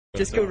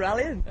Just go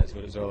rallying. That's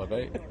what it's all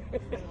about.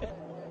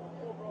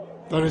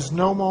 There is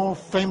no more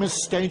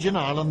famous stage in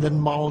Ireland than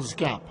Molls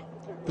Gap.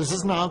 This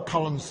is now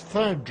Colin's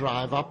third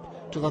drive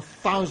up to the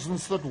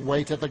thousands that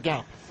wait at the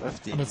gap.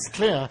 50. And it's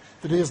clear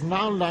that he has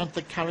now learnt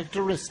the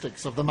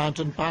characteristics of the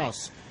mountain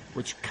pass,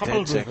 which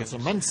coupled with his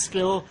immense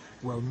skill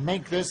will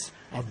make this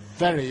a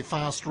very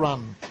fast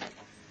run.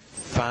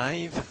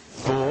 5,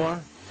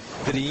 4,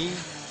 3,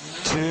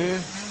 2,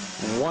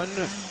 1,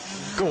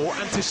 go.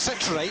 And to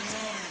 6 right,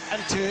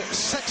 and to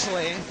 6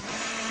 left,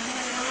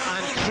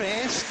 and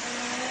crest,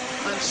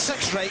 and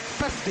 6 right,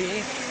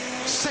 50,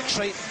 6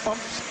 right,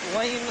 bumps,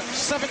 line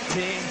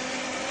 70,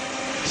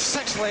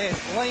 6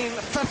 left, line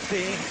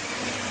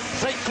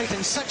 50, right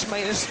tightens 6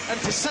 minus, and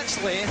to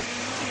 6 left,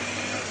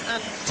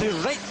 and to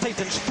right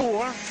tightens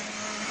 4,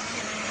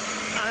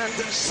 and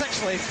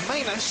 6 left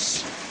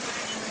minus,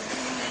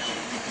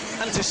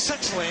 and to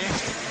 6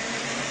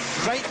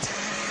 left, right,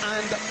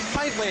 and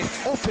 5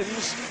 left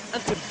opens,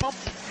 and to bump,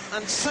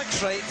 and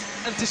 6 right,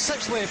 and to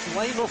 6 left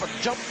line over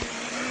jump,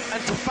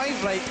 and to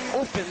 5 right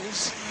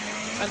opens,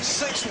 and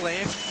 6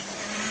 left,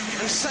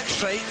 and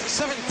 6 right,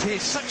 70,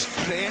 6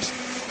 crest,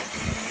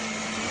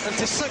 and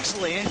to 6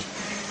 left,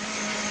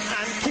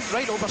 and keep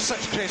right over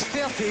 6 crest,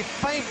 30,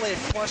 5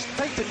 left plus,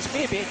 tightens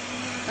maybe,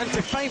 and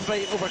to 5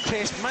 right over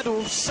crest,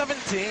 middle,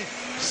 70,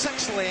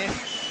 6 left,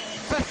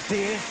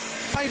 50,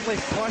 5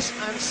 left plus,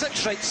 and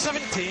 6 right,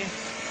 70,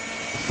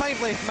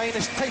 5 left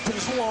minus,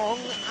 tightens long,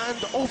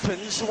 and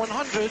opens,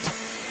 100.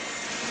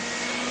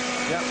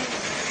 Yep.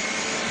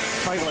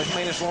 5 left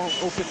minus long,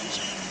 opens,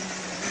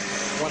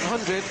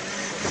 100.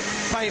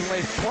 5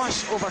 left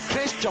plus, over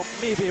crest jump,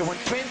 maybe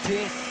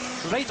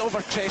 120. Right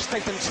over crest,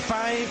 tightens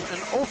 5,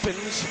 and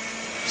opens,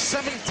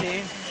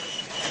 70.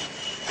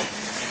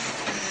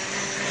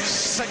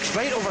 6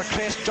 right over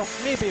crest jump,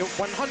 maybe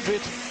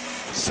 100.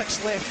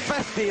 6 left,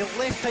 50.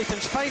 Left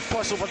tightens 5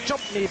 plus over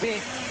jump,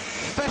 maybe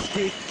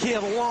 50, gear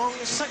long,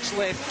 6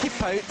 left,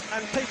 keep out,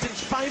 and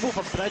tightens 5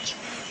 over bridge,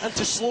 and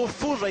to slow,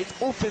 4 right,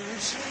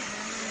 opens,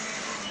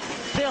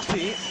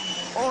 30,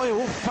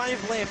 oil,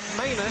 5 left,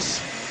 minus,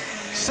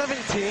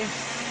 70,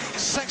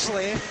 6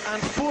 left,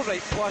 and 4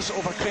 right plus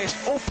over crest,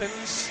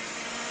 opens,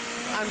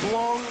 and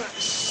long,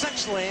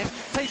 6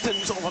 left,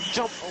 tightens over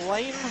jump,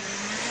 line,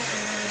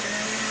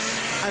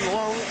 and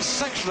long,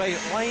 6 right,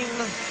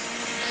 line,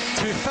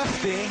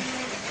 250,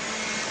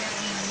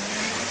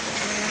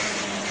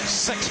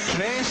 6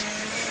 crest,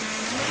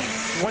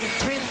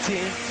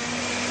 120,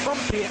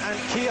 bumpy, and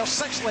gear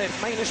 6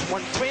 left, minus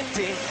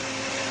 120,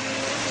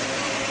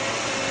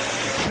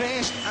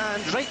 crest,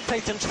 and right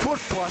tightens 4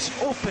 plus,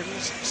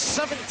 opens,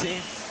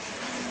 70,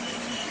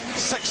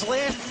 6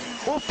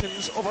 left,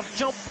 opens, over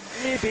jump,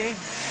 maybe,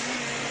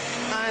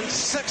 and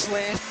 6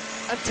 left,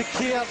 and to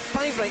gear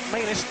 5 right,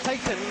 minus,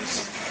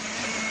 tightens,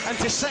 and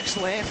to 6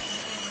 left,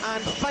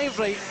 and 5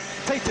 right,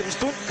 tightens,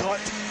 don't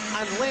cut,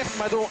 and left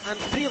middle, and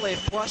 3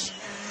 left plus,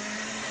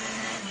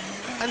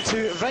 and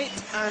to right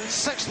and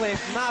 6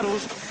 left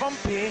narrows,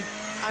 bumpy,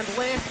 and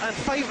left and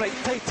 5 right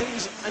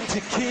tightens, and to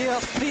gear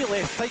 3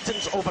 left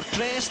tightens over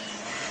crest,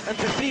 and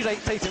to 3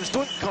 right tightens,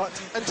 don't cut,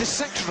 and to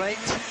 6 right,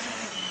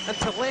 and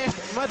to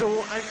left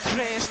middle and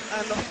crest,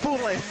 and 4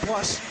 left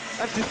plus,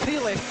 and to 3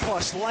 left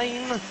plus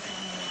line,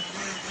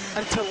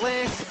 and to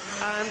left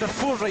and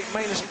 4 right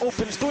minus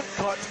opens, don't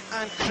cut,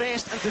 and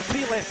crest, and to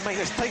 3 left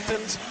minus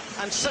tightens,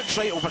 and 6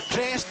 right over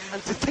crest,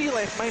 and to 3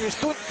 left minus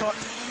don't cut,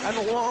 and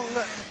long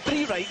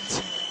 3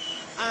 right,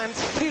 and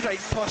 3 right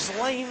plus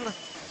line,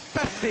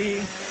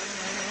 50,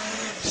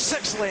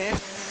 6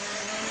 left,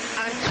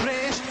 and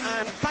crest,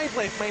 and 5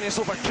 left minus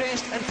over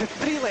crest, and to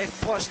 3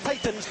 left plus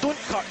tightens, don't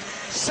cut,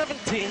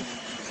 70,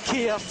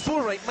 gear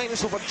 4 right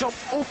minus over jump,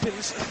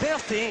 opens,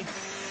 30,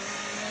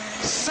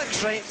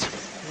 6 right,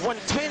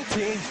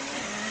 120,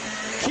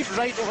 keep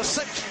right over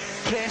 6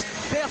 crest,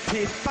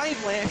 30,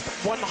 5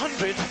 left,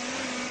 100,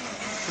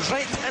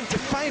 right into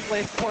 5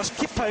 left plus,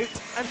 keep out,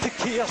 into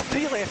gear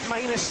 3 left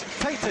minus,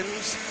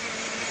 tightens,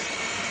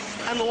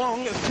 and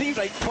long 3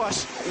 right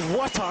plus,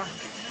 water,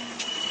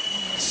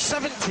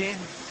 70,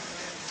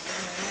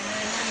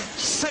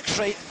 6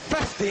 right,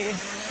 50,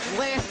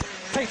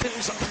 left,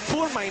 tightens,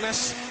 4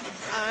 minus,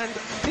 and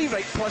 3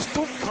 right plus,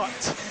 don't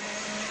cut,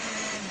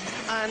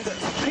 and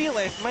 3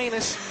 left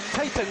minus,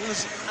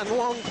 tightens, and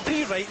long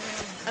 3 right,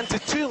 into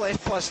 2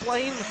 left plus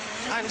line,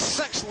 and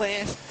 6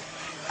 left,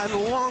 and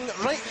long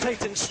right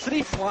tightens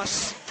 3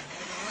 plus,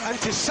 and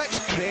to 6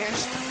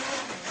 crest,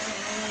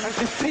 and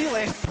to 3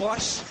 left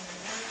plus,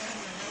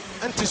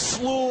 and to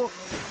slow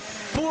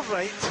 4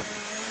 right,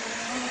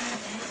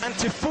 and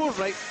to 4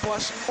 right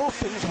plus,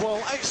 opens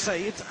wall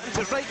outside, and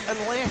to right and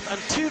left,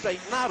 and 2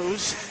 right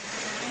narrows,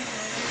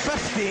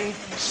 50,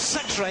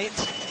 6 right,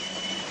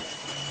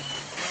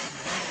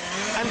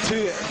 and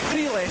to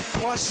 3 left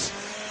plus,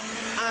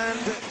 and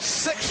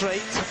 6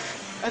 right,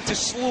 and to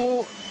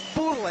slow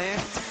 4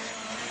 left,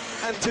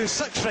 and to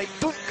 6 right,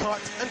 don't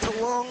cut, and to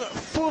long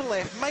 4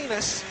 left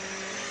minus,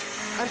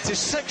 and to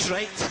 6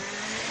 right,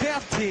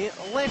 30,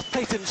 left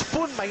tightens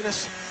 4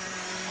 minus,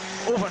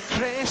 over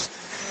crest,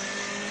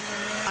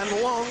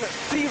 and long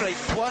 3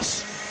 right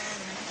plus,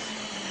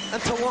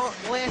 into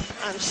left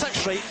and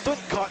 6 right,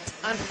 don't cut,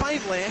 and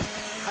 5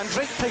 left, and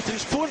right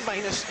tightens 4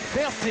 minus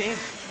 30,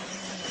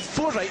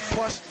 4 right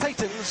plus,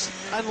 tightens,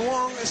 and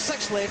long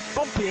 6 left,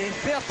 bumpy,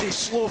 30,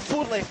 slow,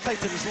 4 left,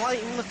 tightens,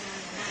 line,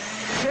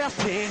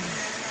 30,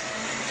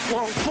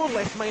 long 4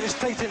 left minus,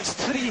 tightens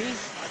 3,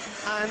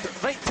 and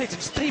right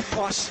tightens 3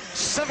 plus,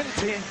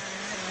 70,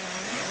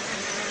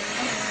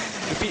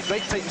 repeat,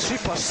 right tightens 3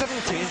 plus,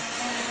 70,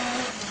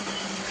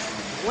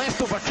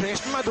 left over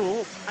crest,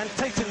 middle, and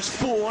tightens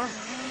 4,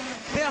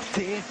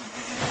 30,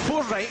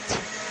 4 right,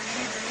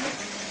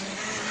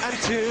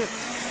 into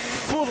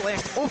 4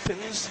 left,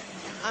 opens,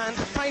 and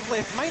 5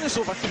 left minus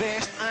over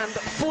crest, and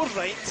 4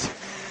 right,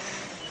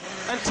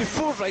 into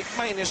 4 right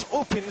minus,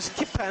 opens,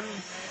 keep in,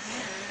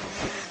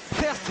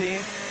 30,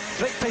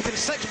 right tightens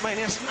 6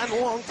 minus,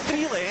 and long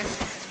 3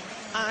 left,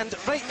 and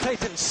right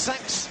tightens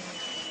 6,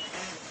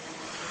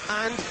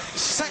 and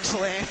 6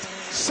 left,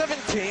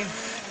 70,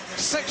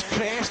 6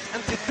 crest,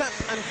 into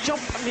dip and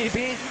jump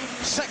maybe,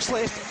 6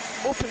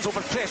 left, opens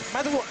over crest,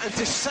 middle,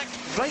 into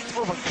 6 right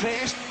over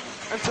crest,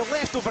 into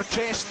left over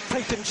crest,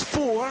 tightens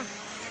 4,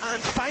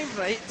 and 5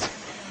 right,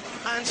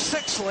 and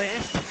 6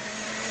 left,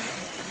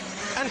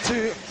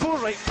 into 4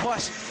 right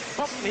plus,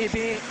 bump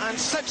maybe, and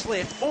 6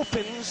 left,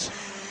 opens,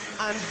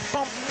 and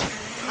bump,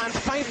 and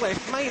 5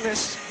 left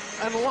minus,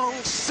 and long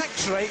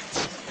 6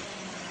 right,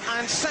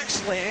 and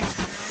 6 left,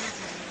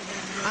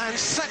 and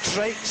 6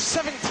 right,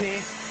 70,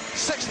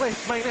 6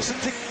 left minus,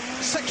 into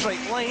 6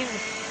 right line,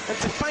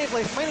 into 5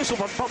 left minus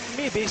over bump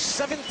maybe,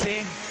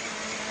 70,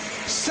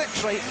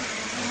 6 right,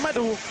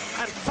 middle,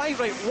 and 5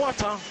 right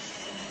water,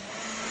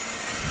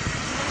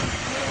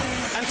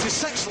 into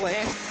 6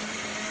 left,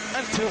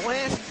 into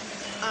left,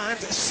 and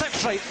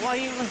 6 right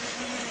line,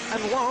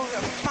 and long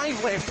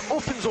 5 left,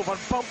 opens over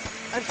bump,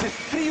 into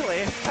 3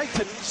 left,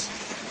 tightens,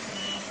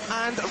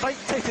 and right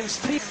tightens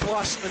 3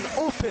 plus, and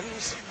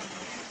opens,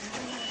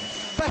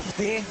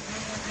 50,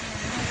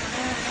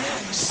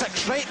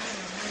 6 right,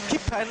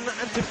 keep in,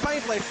 into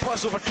 5 left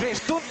plus over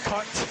crest, don't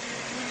cut,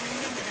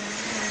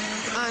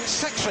 and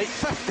 6 right,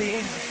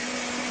 50,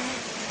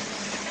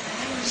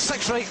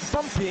 6 right,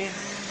 bumpy,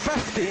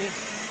 50,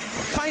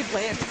 5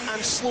 left,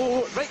 and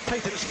slow, right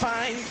tightens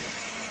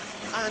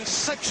 5, and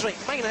 6 right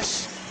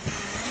minus,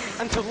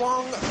 into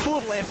long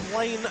 4 left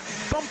line,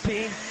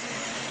 bumpy,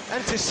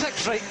 into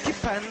 6 right,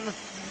 keep in,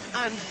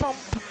 and bump,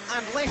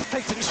 and left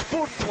tightens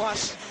 4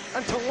 plus,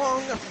 into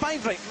long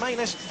 5 right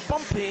minus,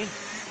 bumpy,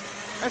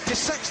 into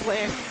 6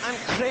 left, and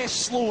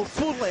crest slow,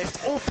 4 left,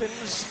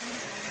 opens,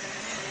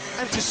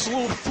 into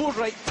slow, 4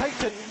 right,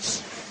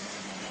 tightens,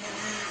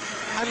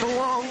 and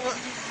long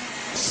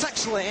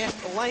 6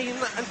 left, line,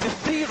 into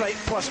 3 right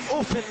plus,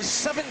 opens,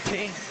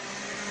 70,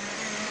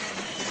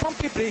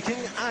 bumpy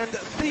braking, and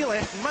 3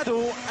 left,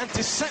 middle,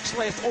 into 6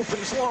 left,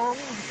 opens long,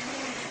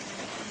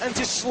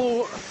 into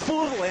slow,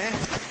 4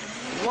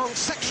 left, long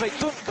 6 right,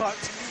 don't cut,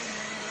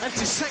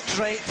 into 6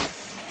 right,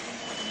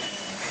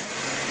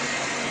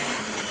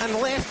 and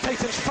left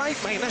tightens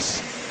 5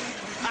 minus,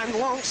 and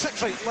long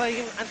 6 right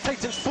line, and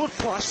tightens 4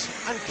 plus,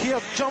 and gear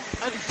jump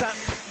and dip,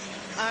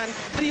 and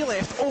 3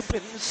 left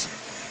opens,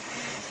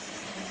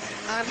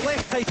 and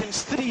left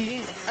tightens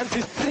 3,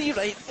 into 3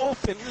 right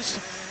opens,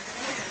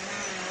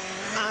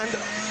 and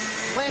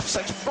left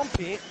 6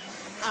 bumpy,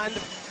 and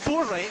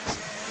 4 right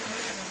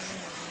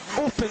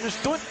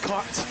opens, don't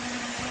cut,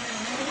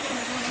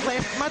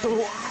 left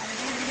middle,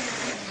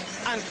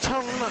 and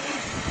turn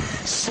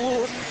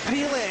slow,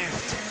 3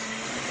 left,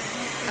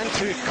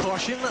 into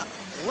caution,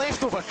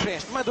 left over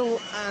crest, middle,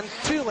 and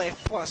 2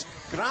 left plus,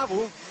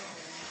 gravel,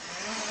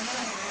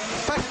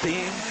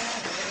 50,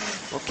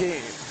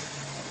 okay,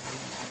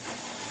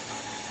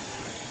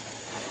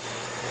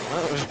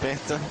 that was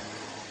better,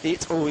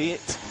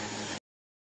 8:08.